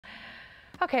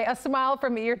Okay, a smile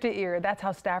from ear to ear. That's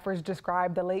how staffers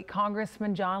described the late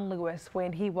Congressman John Lewis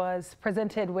when he was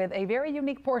presented with a very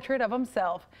unique portrait of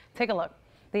himself. Take a look.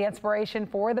 The inspiration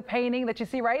for the painting that you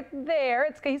see right there,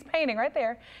 he's painting right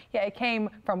there. Yeah, it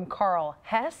came from Carl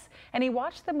Hess, and he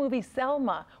watched the movie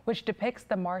Selma, which depicts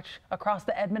the march across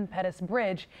the Edmund Pettus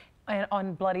Bridge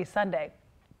on Bloody Sunday.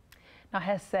 Now,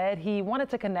 Hess said he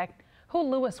wanted to connect who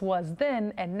Lewis was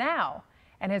then and now,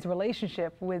 and his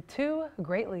relationship with two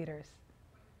great leaders.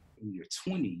 In your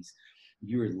 20s,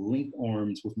 you're linked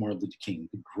arms with Martin Luther King,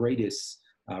 the greatest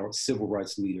civil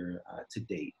rights leader to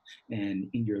date. And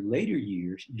in your later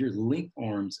years, you're linked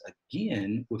arms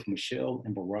again with Michelle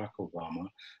and Barack Obama.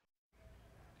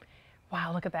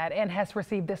 Wow, look at that. And Hess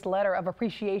received this letter of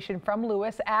appreciation from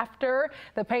Lewis after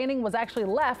the painting was actually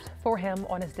left for him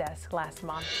on his desk last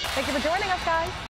month. Thank you for joining us, guys.